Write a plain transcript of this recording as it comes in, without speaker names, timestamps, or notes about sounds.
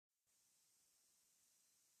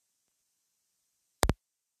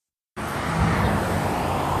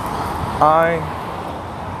I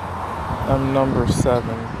am number 7.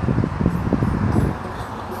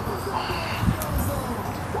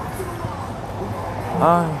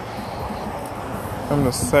 I am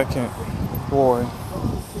the second boy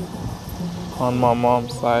on my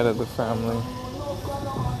mom's side of the family.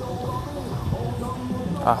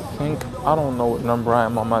 I don't know what number I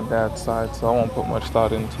am on my dad's side, so I won't put much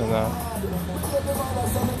thought into that.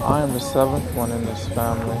 I am the 7th one in this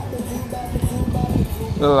family.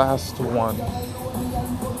 The last one.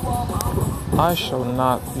 I shall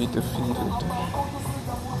not be defeated.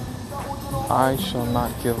 I shall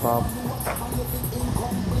not give up.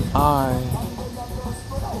 I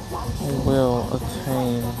will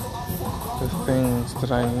attain the things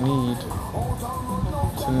that I need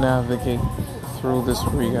to navigate through this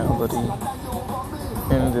reality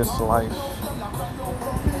in this life.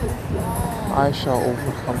 I shall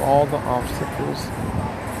overcome all the obstacles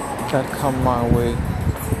that come my way,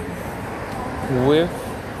 with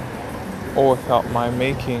or without my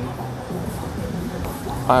making.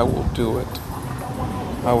 I will do it.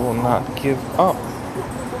 I will not give up.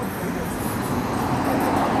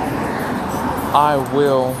 I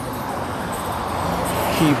will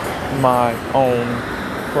keep my own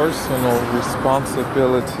personal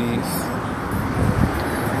responsibilities.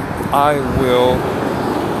 I will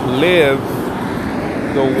live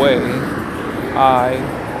the way I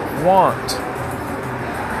want.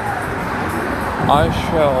 I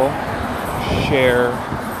shall share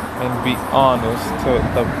and be honest to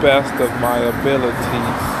the best of my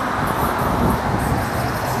abilities.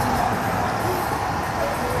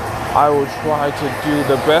 I will try to do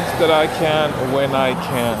the best that I can when I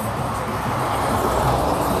can,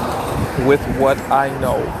 with what I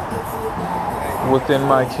know, within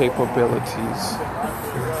my capabilities.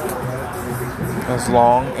 As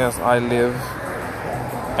long as I live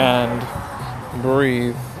and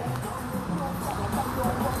breathe,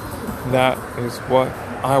 that is what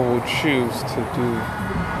I will choose to do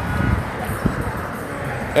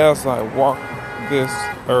as I walk this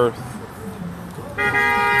earth.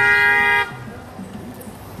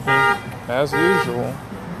 As usual,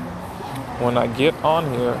 when I get on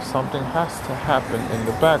here, something has to happen in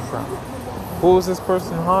the background. Who is this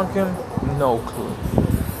person honking? No clue.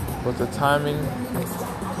 But the timing,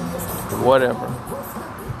 whatever.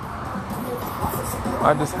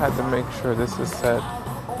 I just had to make sure this is said,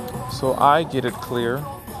 so I get it clear,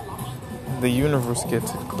 the universe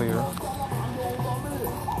gets it clear,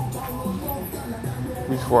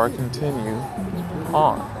 before I continue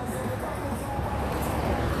on.